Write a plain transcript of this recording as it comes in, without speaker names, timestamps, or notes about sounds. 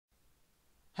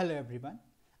Hello everyone.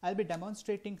 I'll be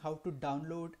demonstrating how to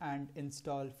download and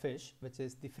install Fish, which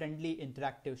is the friendly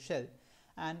interactive shell,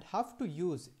 and how to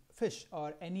use Fish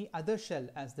or any other shell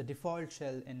as the default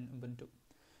shell in Ubuntu.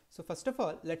 So first of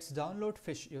all, let's download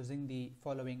Fish using the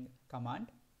following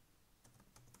command: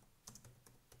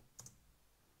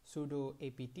 sudo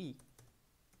apt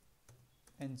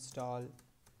install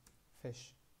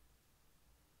Fish.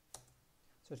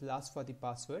 So it will ask for the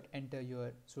password. Enter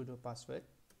your sudo password.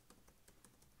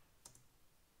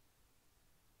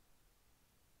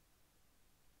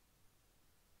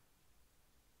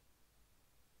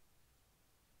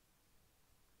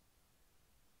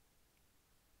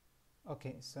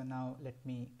 Okay, so now let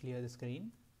me clear the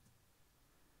screen.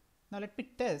 Now let me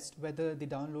test whether the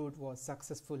download was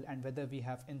successful and whether we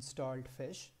have installed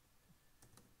Fish.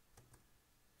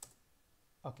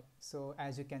 Okay, so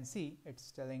as you can see,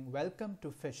 it's telling welcome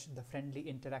to Fish, the friendly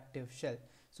interactive shell.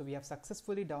 So we have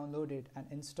successfully downloaded and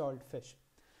installed Fish.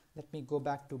 Let me go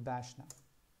back to Bash now.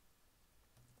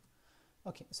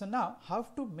 Okay, so now how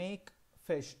to make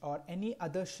Fish or any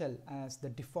other shell as the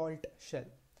default shell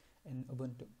in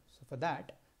Ubuntu. So for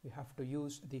that, we have to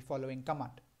use the following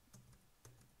command.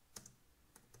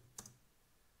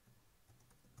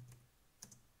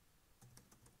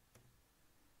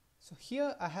 So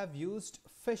here I have used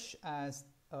Fish as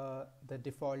the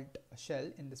default shell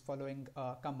in this following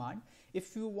command.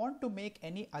 If you want to make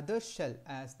any other shell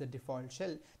as the default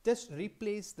shell, just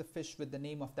replace the Fish with the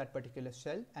name of that particular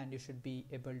shell and you should be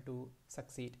able to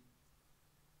succeed.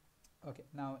 Okay,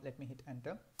 now let me hit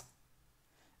enter.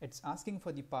 It's asking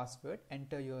for the password.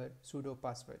 Enter your sudo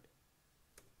password.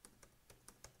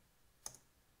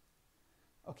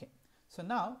 Okay, so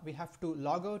now we have to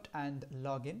log out and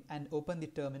log in and open the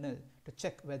terminal to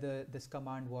check whether this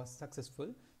command was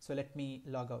successful. So let me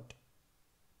log out.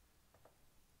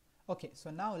 Okay, so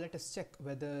now let us check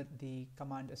whether the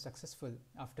command is successful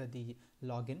after the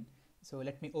login. So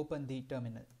let me open the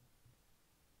terminal.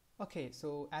 Okay,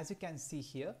 so as you can see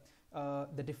here,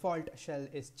 the default shell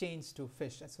is changed to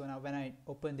Fish. So now when I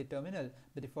open the terminal,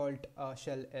 the default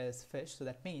shell is Fish. So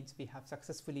that means we have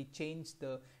successfully changed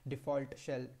the default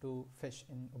shell to Fish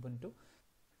in Ubuntu.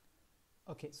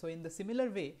 Okay, so in the similar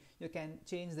way, you can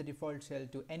change the default shell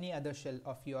to any other shell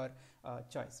of your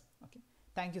choice. Okay,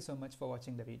 thank you so much for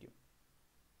watching the video.